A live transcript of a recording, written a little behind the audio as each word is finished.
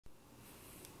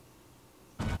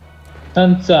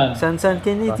San San. San,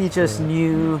 can you teach us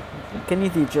new? Can you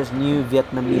teach us new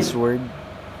Vietnamese word?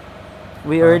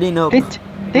 We already know.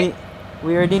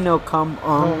 We already know come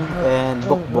on and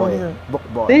book boy. Book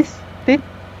boy. This.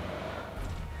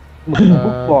 Book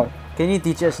boy. Can you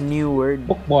teach us new word?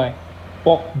 Book boy.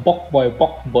 Book boy.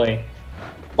 Book boy.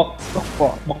 Book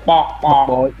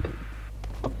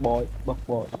boy. Book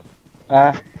boy.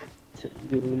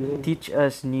 Teach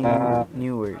us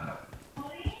new word.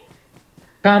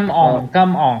 Come on.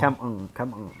 Come on.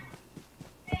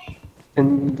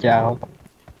 Xin chào.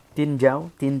 Tin Jiao.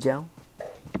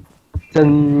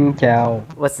 Xin chào.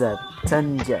 What's that?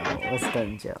 Tan Jiao. What's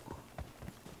Tan Jiao?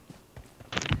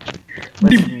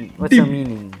 What's the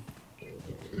meaning?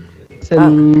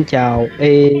 Xin chào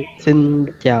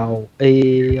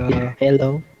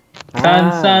hello.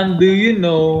 San, do you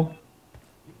know?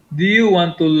 Do you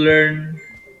want to learn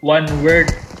one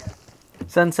word?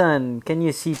 San, can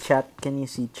you see chat?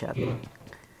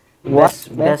 What?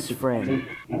 Best friend.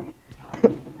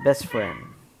 Best friend.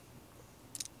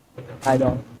 I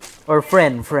don't. Or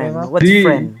friend. What's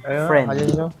friend?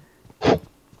 Friend.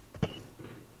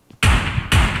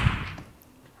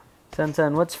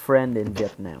 San, what's friend in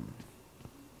Vietnam?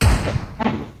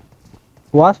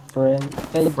 What friend?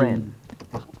 Friend.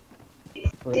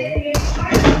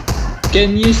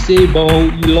 Can you say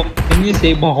baho ilok?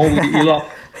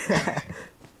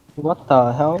 What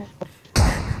the hell?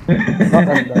 Not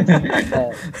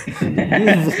understand.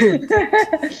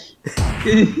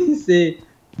 Can you say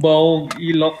baho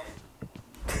ilok?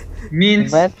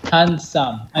 Means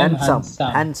handsome. I'm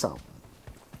handsome.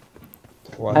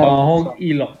 Baho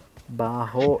ilok.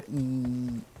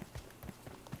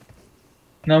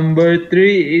 Number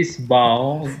 3 is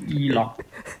baho ilok.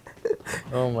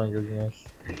 Oh my goodness.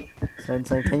 San,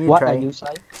 can you what try? Are you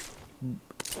saying?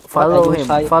 Follow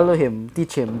him.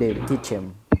 Teach him, Dave. Teach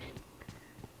him.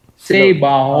 Say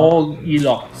baho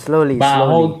ilok. Slowly.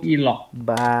 Baho ilok.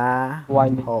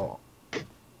 Baho.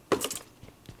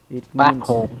 It means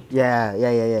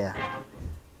yeah.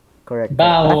 Correct.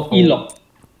 Baho ilok.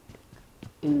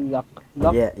 Lock.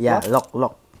 Yeah. Lock.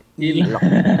 Ilok.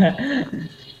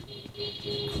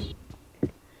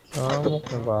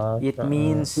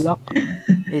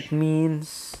 It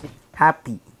means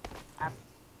happy.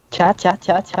 Chat.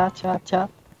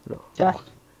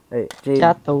 Hey,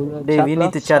 Dave, you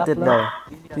need to chat it though.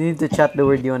 You need to chat the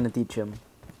word you want to teach him.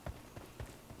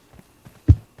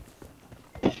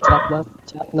 Chat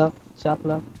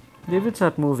love. Dave, it's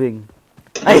not moving.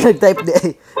 I nag-type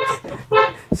di.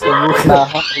 So move.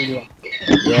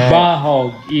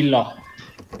 Baho ilok.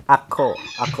 Ako.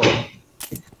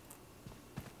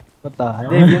 What the hell?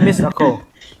 Dave, you missed ako.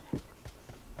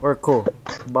 Or ko.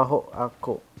 Baho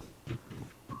ako.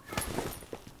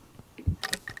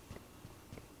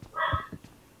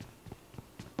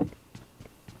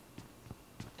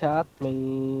 Chat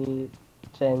me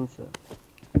sensor.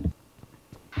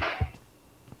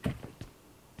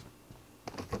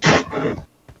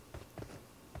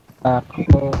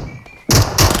 Ako.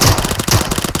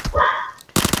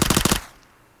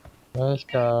 Nice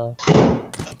ka.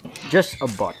 Just a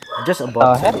bot,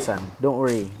 San. Don't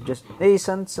worry. Just hey,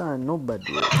 San. No bad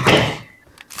word.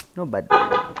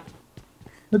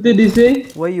 What did he say?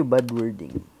 Why you bad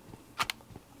wording?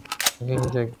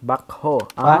 Bakho.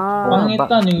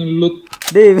 Pangitan yung loot.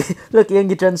 Dave, look, yung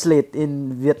gi-translate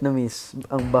in Vietnamese.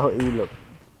 Ang baho ilok.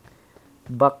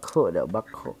 Bakho.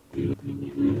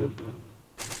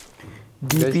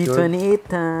 DP 28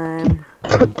 time.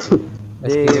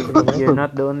 Dave, you're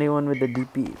not the only one with the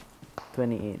DP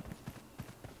 28.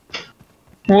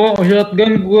 Oh,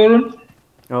 shotgun ko ron.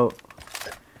 Oh,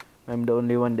 I'm the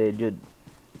only one there, Jude.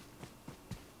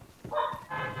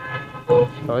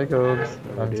 Sorry, Cooks.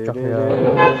 I'm stuck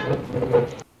here.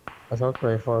 Assault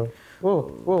rifle.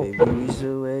 Whoa. Baby's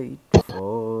away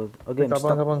for... Okay, I'm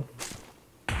stuck.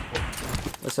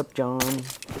 What's up, John?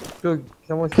 Dude,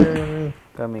 someone's firing on me.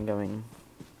 Coming.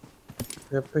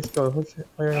 The pistol, who's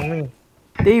firing on me?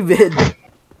 David!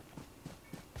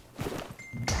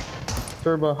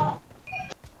 Turbo.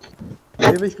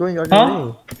 David's going after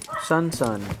me. San.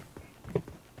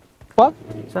 What?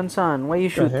 San, why you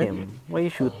shoot him? Why you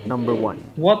shoot number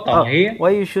 1? What the hell? Why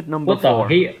you shoot number 4? What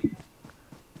the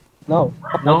hell?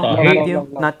 No,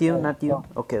 not you.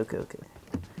 Okay.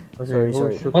 Sorry.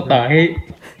 What the hell?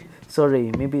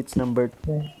 Sorry, maybe it's number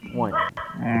 1.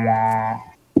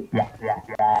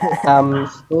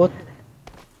 Stood.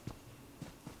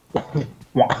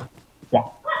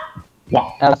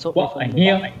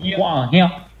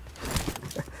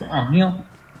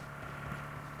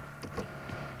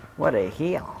 What a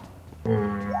hell.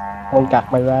 Con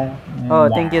cặc mày ra. Oh,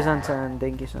 thank you, San.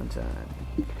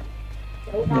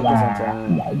 Thank you, Sansan.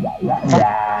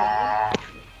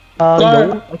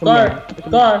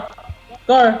 No.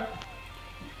 Car.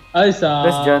 Ay, That's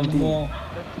samo.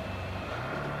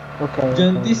 Okay.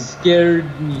 Janty scared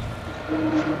me.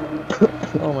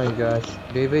 Oh my gosh.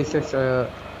 Baby is such a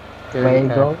Where scary you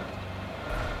cat. go?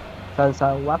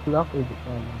 Sansan, what love is it?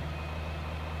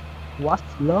 What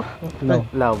love? No.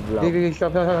 Love. Baby,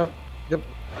 stop. Yup.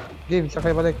 Game,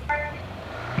 sakay balik.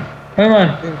 Hey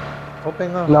man. Game, open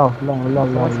nga. No.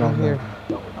 Someone's in here.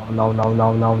 No.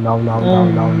 Oh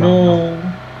no.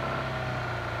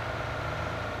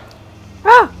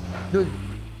 Dude,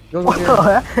 go What here. the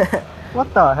heck? What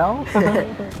the hell?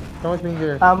 Someone's been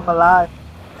here. I'm alive.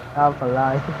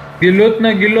 Gilot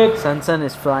na gilot. Sansan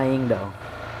is flying daw.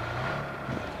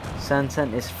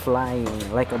 Sansan is flying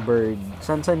like a bird.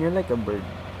 Sansan, you're like a bird.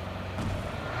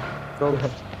 Go.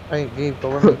 Ay, Gabe,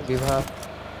 cover me. Gabe, ha?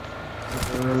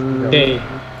 Okay.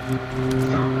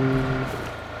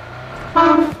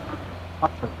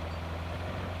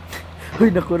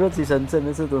 Uy, nakurot si Sansan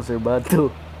na sa itong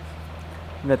serbato.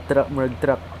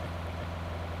 Mag-truck.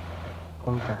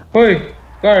 Hoy,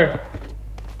 car.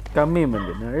 Kami man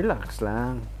din. Relax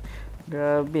lang.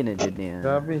 Grabe na dyan niya.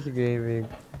 Grabe si Gabe.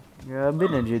 Grabe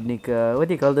na dyan ni ka. What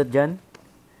do you call that, Jan?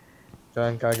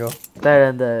 John Cago. Tara.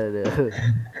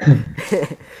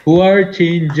 War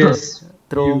changes.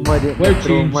 Trauma din. War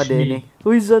Trauma changed din me. eh.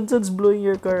 Uy, Sansan's blowing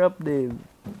your car up, Dave.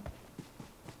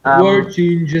 War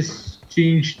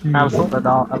changed me. I'm so the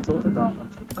dog.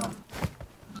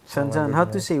 Sansan, how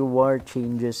to say war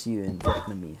changes you in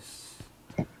Vietnamese?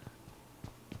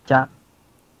 Chat,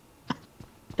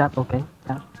 okay?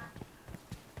 Chat.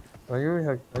 Are you?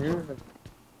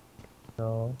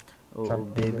 No. Oh,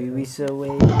 baby, we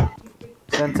away.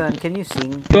 Sansan, can you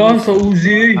sing? Ito sa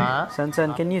Uzi. Ha?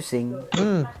 Sansan, can you sing?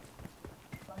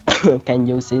 Can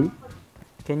you sing?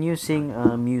 Can you sing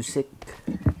music?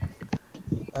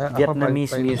 Ay, ako,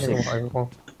 Vietnamese music. Ako.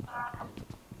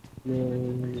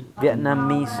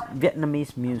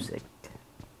 Vietnamese music.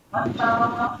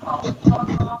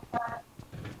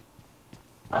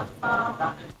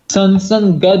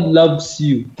 Sansan, God loves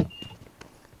you.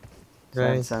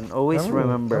 Guys. Sansan, always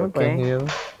remember, okay?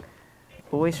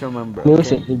 Always remember.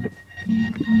 Music.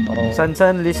 Okay?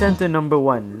 Sansan, listen to number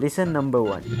 1. Listen number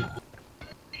 1.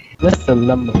 Listen,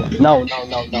 number one. No.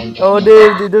 Oh,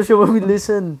 Dave, they don't show me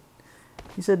listen.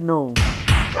 He said no.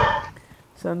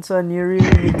 Sansan, you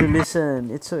really need to listen.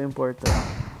 It's so important.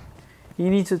 He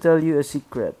needs to tell you a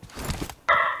secret.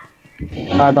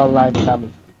 I don't like them.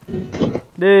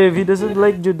 Dave, he doesn't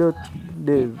like judo.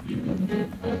 Dave.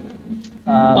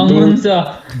 Ang Bill,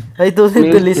 unsa. I told him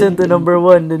to listen to number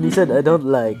 1, and he said, I don't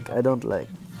like.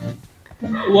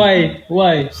 Why?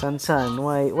 Sansan,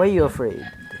 why are you afraid?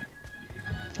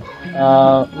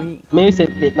 music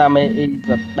Vietnamese is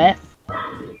the best.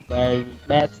 Very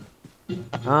best.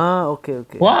 Ah, okay.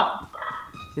 What?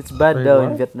 It's bad Wait, daw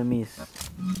in what? Vietnamese.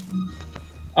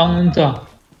 Ang unsa.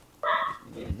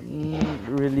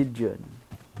 Religion.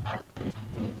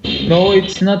 No,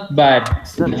 it's not bad.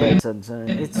 It's not bad, Sansan.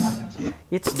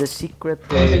 It's the secret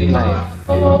to life.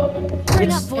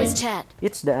 Bring up voice chat.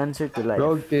 It's the answer to life.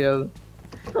 Dog kill.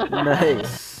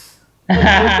 Nice.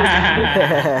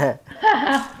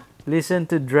 Listen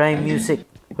to dry music.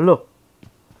 Hello.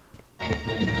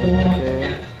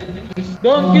 Okay.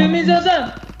 Don't kill me,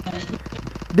 Sansan.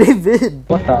 David,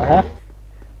 What the heck?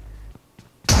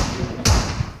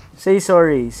 say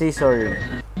sorry.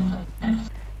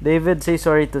 David, say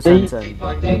sorry to Sansan.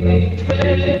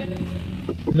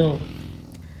 No.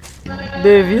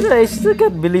 Dave, you know, I still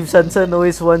can't believe Sansan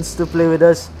always wants to play with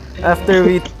us after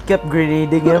we kept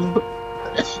grenading him.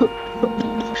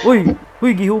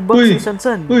 Uy, gihubak Uy, si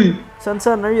Sansan. Uy,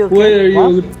 Sansan, are you why okay? are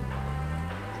you?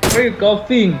 Why are you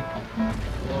coughing?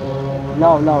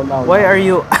 No. Why are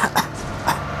you?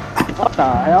 What the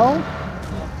hell?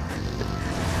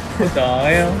 What the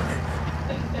hell?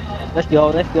 Let's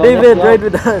go. David, ride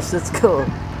with us. Let's go.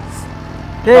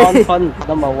 Don't Hey, fun.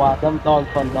 Number one. Don't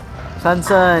fun.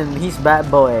 Sansan, he's bad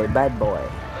boy.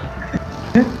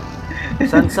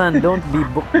 Sansan, don't be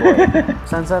book boy.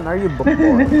 Sansan, are you book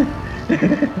boy?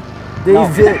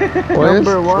 David,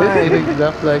 number Why is 1. David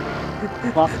laugh like?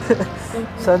 Fuck.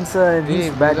 Sansan, he's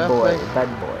Dave, bad you laugh boy. like- Bad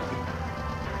boy.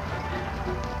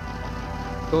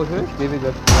 So who is David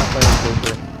laugh like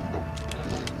Joker?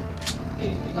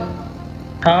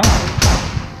 Huh?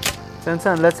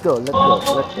 Sansan, let's go.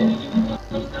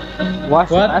 What's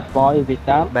What? that boy with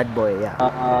them? Bad boy, yeah.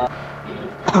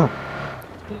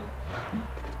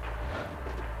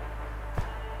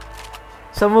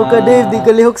 Samog ka, Dave. Di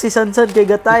galihok si Sansan kay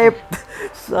ga-type.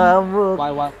 Samog.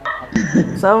 Why?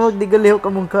 Samog, di galihok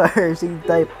among car. Sige,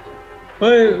 type.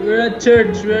 Hey, we're at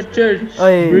church. We're at church.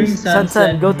 Oy, Bring San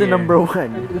San go to here. number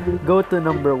 1. Go to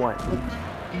number 1.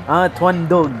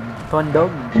 Twandog. Twandog.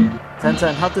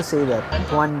 San, how to say that?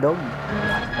 Twandog.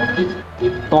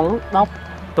 Tong Dog.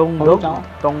 Tongdog.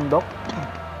 Tongdog.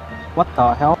 What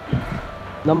the hell?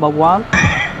 Number 1.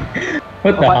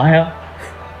 What the hell?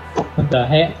 What the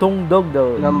heck? Tongdog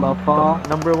though. Number 4.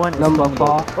 Number 1 is Number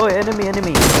Tongdog. 4. Oh,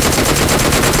 enemy.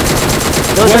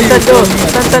 Go, Why you San, go. calling me a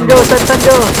San, go. San,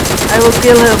 go. I will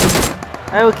kill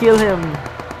him.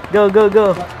 Go. Go, San,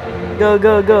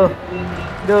 go.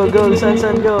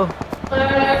 San, go.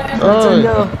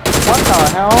 What the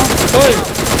hell?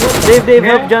 Hey, Dave,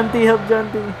 help Janty.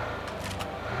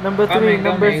 Number 3, Coming.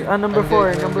 number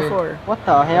 4. What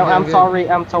the hell? I'm sorry.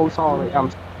 I'm so sorry.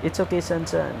 It's okay, San.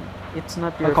 It's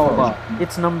not your Ako ba? fault.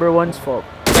 It's number 1's fault.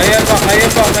 kaya pa.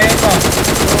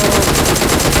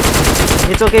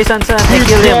 It's okay, San.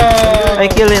 I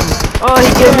kill him. Oh,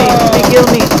 he killed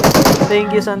me.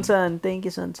 Thank you, San.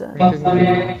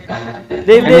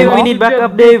 Dave, we need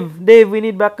backup, Dave, we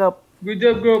need backup. Good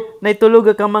job, group.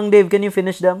 Naitulog ka kamang, Dave. Can you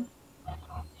finish them?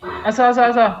 Asa.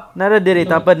 Nara diri,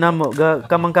 tapad na mo.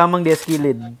 Kamang di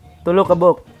skilled. Tulog ka,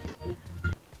 Bok.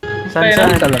 San,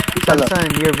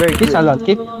 you're very good. Keep salon.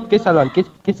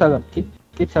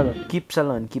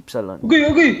 Keep salon.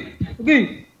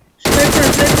 Okay.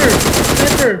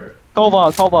 Sniper.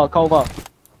 Cover.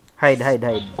 Hide.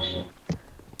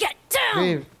 Get down!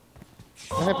 Dave.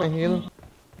 Bakit pa heal?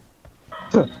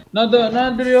 Nado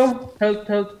yo. Help.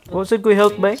 What's it ko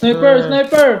help ba?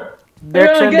 Sniper.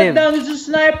 Direction, Get Dave. down, it's a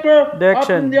sniper.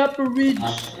 Direction. Up in the upper ridge.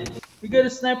 We got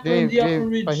a sniper in the upper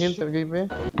ridge. Pa-heal sa game eh.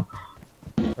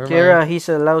 Kira, he's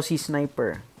a lousy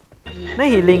sniper.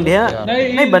 Nahiling diha.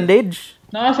 Nay bandage.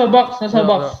 Nasa box.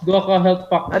 Gawa ka health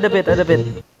pack. Adapit.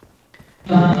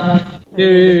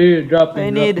 Here,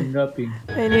 dropping.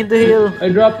 I need to heal. I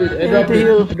dropped it.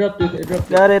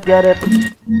 Got it.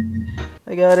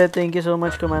 I got it. Thank you so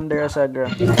much, Commander Asagra.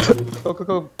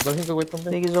 Go. Dalhin ko, wait lang.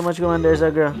 Thank you so much, Commander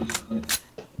Asagra.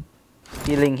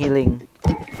 Healing.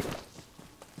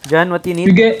 Jan, what you need?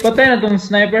 Sige, patay na tong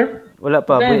sniper. Wala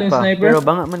pa, Patay wait ng pa. sniper? Pero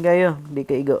banga man kayo. Di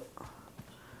ka igo.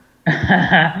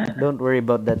 Don't worry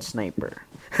about that sniper.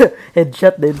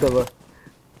 Headshot din to ba?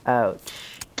 Ouch.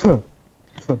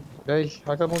 Guys,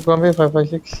 haka mong zombie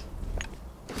 556.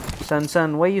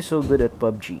 San, why you so good at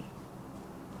PUBG?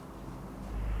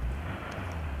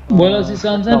 Wala si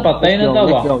Sansan, patay na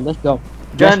tawa. Let's go.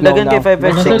 Jan, dagan kay 556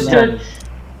 Nasa Jan. church.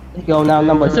 Let's go now.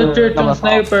 Number Nasa 2. church ang Number 4.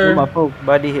 sniper. Number 4.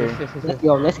 Body here.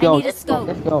 Let's go. I need a scope.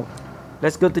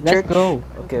 Let's go to Let's church. go.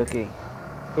 Okay.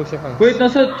 Go siya kang. Wait,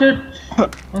 nasa church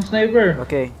ang sniper.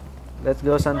 Okay. Let's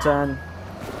go, San.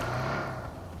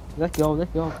 Let's go.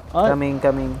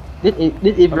 Coming. This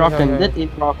is broken.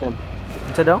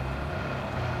 What's daw?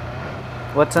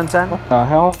 What, San? What the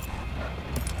hell?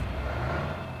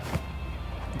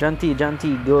 Janty,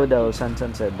 go daw, San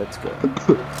said. Let's go.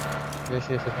 Yes.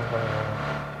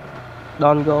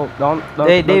 Don't go.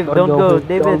 Hey, Dave, don't go.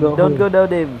 David, don't go Dave. daw,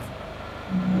 Dave.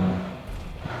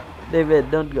 David,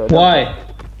 don't go. Why?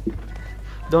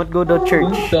 Don't go to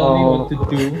church. Don't tell me what to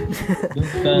do.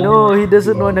 No, he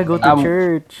doesn't want to go to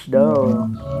church, though.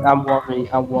 I'm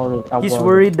worried. He's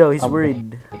worried, though. He's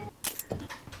worried.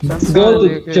 Let's go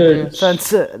to church.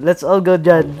 Sansa, let's all go,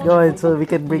 Jan. Go on, so we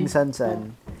can bring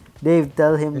Sansan. Dave,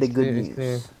 tell him the good It's news.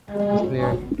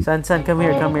 clear. Sansan, come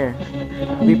here.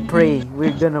 We pray.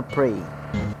 We're gonna pray.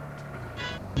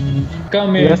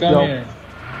 Come here.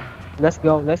 Let's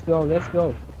go.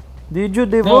 Did you,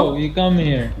 Dave? No, you come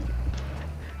here.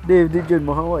 Dave, did you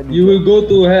mahawa? You will go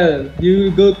to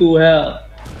hell.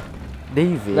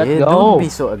 David, Let's go. don't be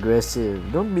so aggressive.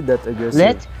 Don't be that aggressive.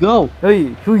 Let's go.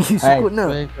 Hey, who you suko na?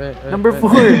 Wait. Number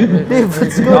 4. Dave,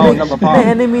 let's go. No, number 4. May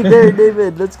enemy there,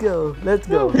 David. Let's go.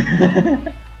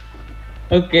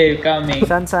 Okay, coming.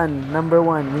 San, number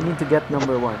 1. We need to get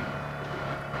number 1.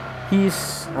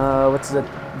 He's, what's that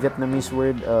Vietnamese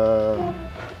word?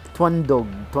 Tuan dog.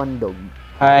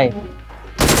 Hi.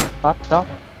 What the?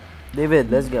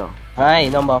 David, let's go. Hi,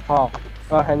 number 4.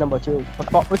 Hi, number 2.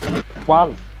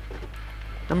 1.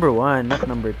 Number 1, not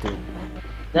number 2.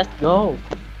 Let's go.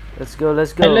 Let's go.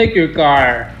 I like your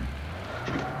car.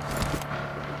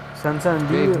 San,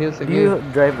 Dave, do you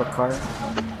drive a car?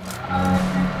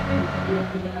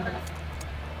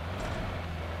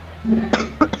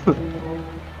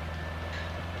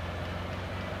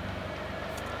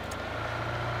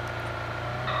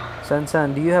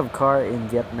 San, do you have car in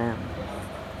Vietnam?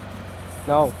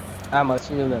 No, I'm a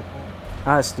student.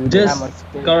 Student. Just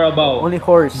Carabao. Only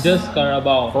horse. Just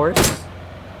Carabao. Horse?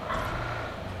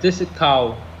 Just a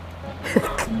cow.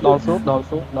 Don't shoot.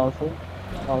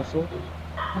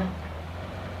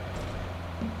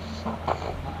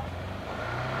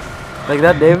 Like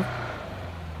that, Dave?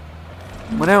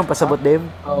 Muna yung pasabot, Dave.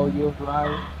 Oh, you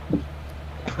ride.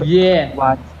 Yeah.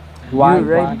 What? You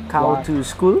ride cow to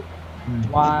school?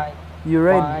 Why? You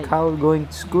ride cow going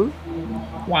to school?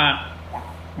 Wah.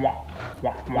 Wah.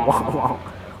 Wah. Wah. Wow,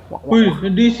 wow. Uy,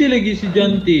 na-DC lagi si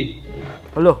Janty.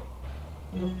 Hello.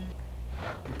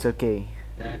 It's okay.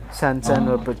 Sansan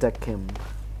will protect him.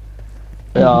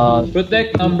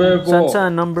 Protect number 4.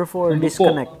 Sansan, number 4, Number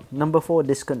disconnect. Number 4,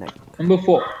 disconnect. Number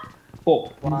 4.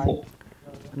 4.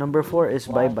 Number 4 is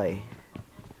bye-bye.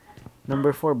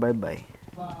 Number 4, bye-bye.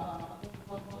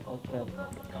 Okay.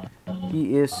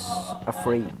 He is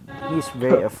afraid. He is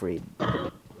very afraid.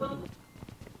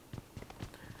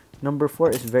 Number 4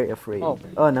 is very afraid.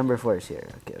 Oh, number 4 is here.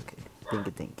 Okay.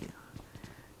 Thank you.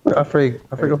 Afraid.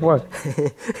 Afraid of what?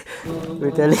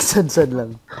 We're telling Sansan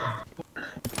lang.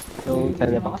 So,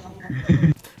 telepath.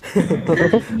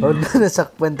 Huwag na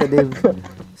nasakpan to, Dave.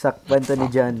 Sakpan to ni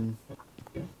John.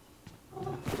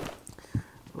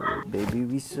 Oh, baby,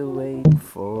 we still wait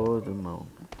for the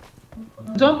moment.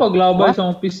 Saan paglabay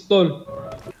sa mga pistol?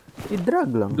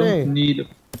 I-drag lang. Don't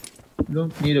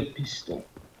need a pistol.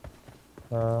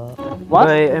 What?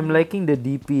 Boy, I'm liking the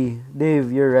DP. Dave,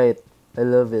 you're right. I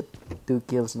love it. 2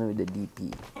 kills now with the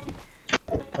DP.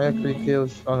 I have 3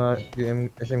 kills on a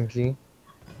SMG.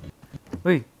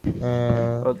 Uy.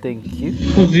 Oh, thank you.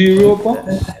 0 pa?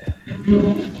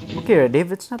 Okay,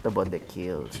 Dave, it's not about the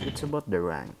kills. It's about the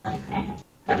rank.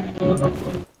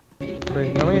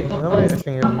 Wait, namay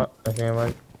SMG.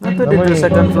 Nato dito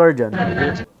second floor dyan.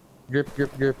 Grip.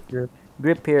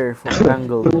 Grip here for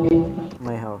angle.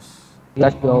 My house.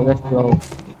 Let's go.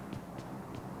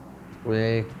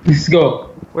 Wait, Let's go.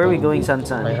 Where are we going,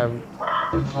 Sansan? I have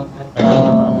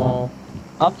ammo.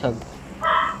 Option.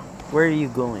 Where are you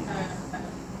going?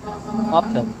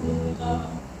 Option.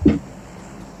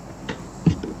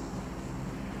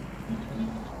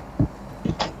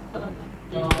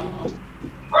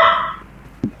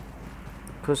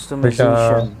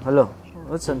 Customization. Hello.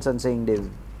 What's Sansan saying, Dave?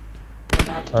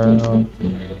 I don't know.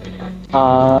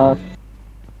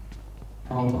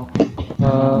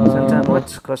 Sansan,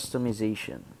 what's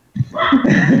customization?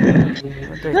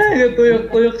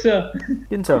 Nagtuyok-tuyok siya.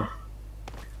 Kinsa?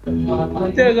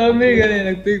 Siya kami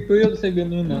ganun, nagtuyok-tuyok siya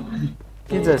ganun na.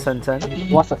 Kinsa, Sansan?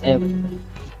 What's an F?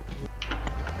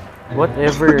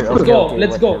 Whatever. Let's Okay, go, okay,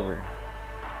 let's whatever.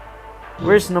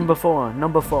 Where's number 4?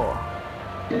 Number 4.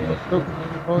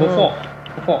 Before.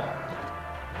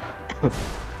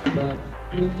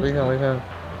 Wait lang.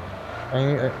 I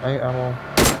need ammo.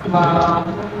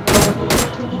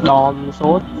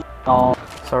 Non-short.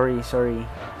 Sorry,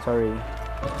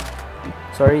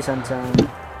 Sansan.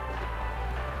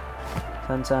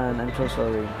 Sansan, I'm so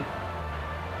sorry.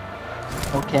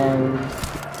 Okay.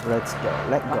 Let's go.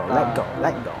 Let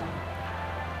go.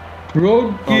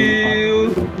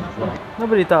 Roadkill.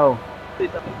 Nobody tao.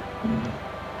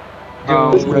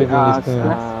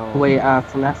 We are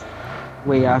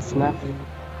snap.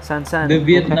 Sansan. The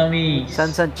Vietnamese.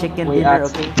 Sansan, chicken We dinner, are-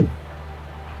 okay?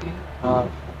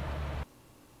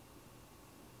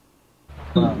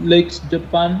 Likes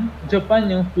Japan. Japan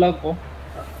yung flag ko.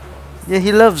 Yeah,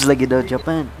 he loves lagi daw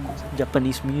Japan.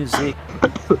 Japanese music.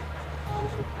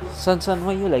 Sansan,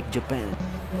 why you like Japan?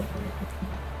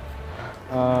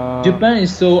 Japan is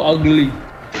so ugly.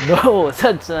 No,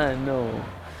 Sansan, no.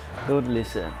 Don't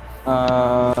listen.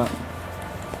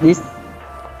 This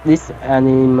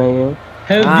anime.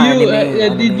 Have you?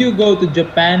 Anime. Did you go to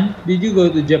Japan? Did you go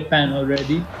to Japan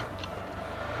already?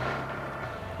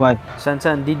 Why?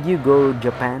 Sansan, did you go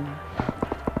Japan?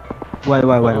 Why?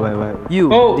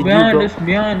 You, Oh, did you behind go? us.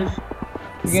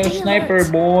 We got a sniper,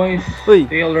 boys. Uy.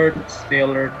 Stay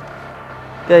alert.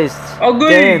 Guys, Agoy!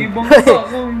 Ken. Ibang baba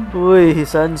ko. Uy,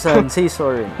 Sansan, say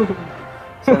sorry.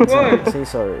 Sansan, What? say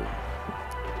sorry.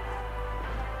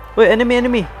 Uy,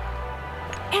 enemy.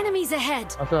 Enemies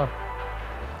ahead. Asa?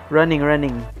 Running.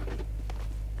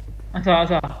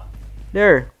 Asa?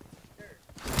 There.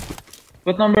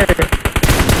 What number?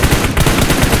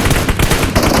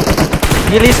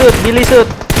 Ghillie suit.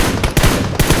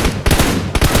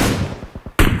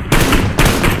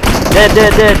 Dead.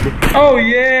 Oh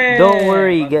yeah! Don't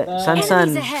worry, Enemies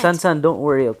ahead. Sansan, don't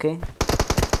worry, okay?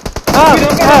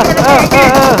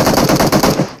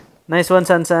 Nice one,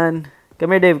 Sansan.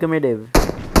 Come here, Dave.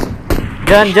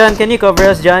 John, can you cover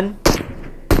us, John?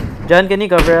 John, can you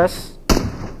cover us?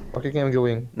 Okay, I'm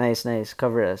going. Nice,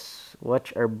 cover us.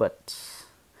 Watch our butts.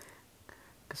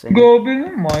 Gobi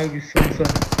nga, Mike.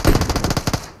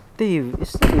 Dave,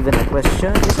 it's not even a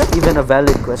question. It's not even a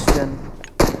valid question.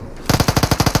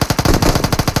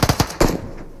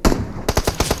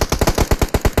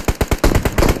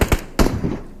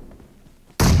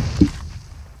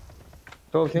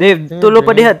 Dave, tulo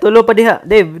pa diha.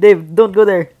 Dave, don't go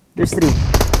there. There's 3.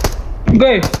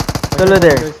 Okay. Tulo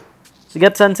there.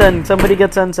 Get Sansan. Somebody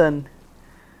get Sansan.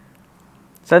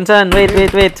 Sansan, wait,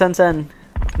 Sansan.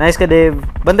 Nice ka, Dave.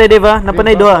 Bantay, Dave, ha?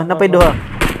 Napay duha.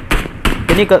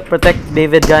 Can you protect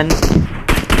David gun?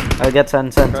 I'll get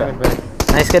Sansan.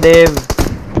 Nice ka, Dave.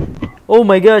 Oh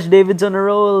my gosh, David's on a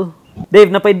roll.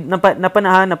 Dave,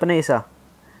 napana isa.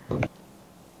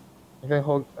 I can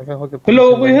hold the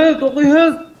Hello, position. okay,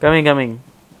 help. Coming.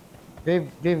 Dave,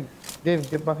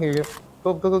 get back here.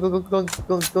 Go.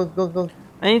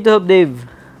 I need to help Dave.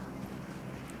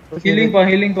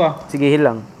 Healing pa. Sige, heal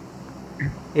lang.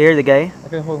 You hear the guy? I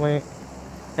can hold my...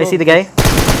 I see the guy.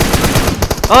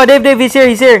 Oh, Dave, he's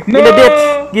here. No! In the ditch.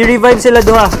 Gi-revive sila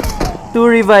duha. 2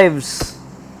 revives.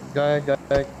 Guy.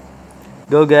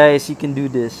 Go, guys. You can do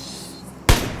this.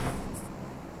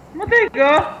 Matay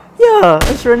ka? Yeah, I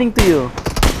was running to you.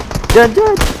 Jan.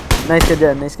 Nice ka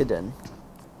dyan.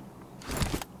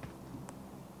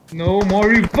 No more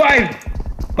revive!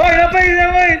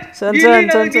 Napay! San.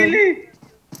 Gili!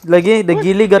 Lagi, the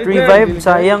Gili got revived.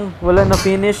 Sayang, wala na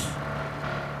finish.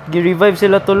 Gi-revive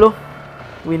sila tulo.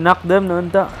 We knocked them noon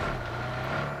ta.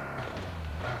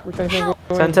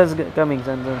 Sansan's coming.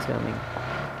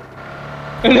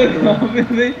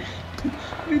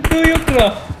 May tuyok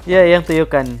na. Yeah, yung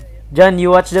tuyukan. Jan,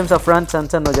 you watch them sa front.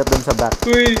 Sansan will get them sa back.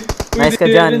 Uy, Nice ka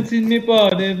they dyan. haven't seen me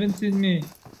pa. They haven't seen me.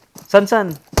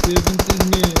 Sansan. They haven't seen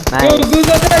me. Nice. Go,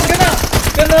 Sansan!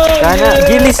 Kana! Kana.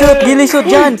 Gili suit,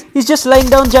 Jan. He's just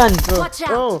lying down, Jan. Watch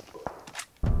out.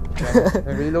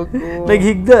 Reload ko.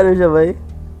 Naghigda na siya, bay.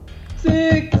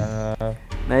 6!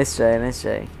 Nice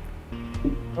try.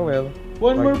 Oh well.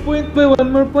 One more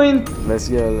point.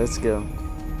 Let's go.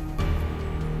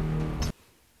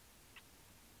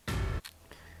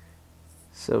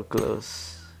 So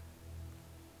close.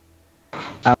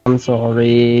 I'm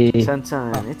sorry.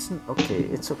 Sansan, it's okay.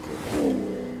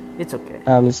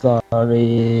 I'm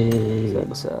sorry.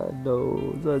 Sansan, no.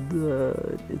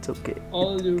 Sansan, it's okay.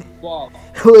 All your fault.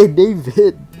 Wait,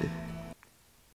 David.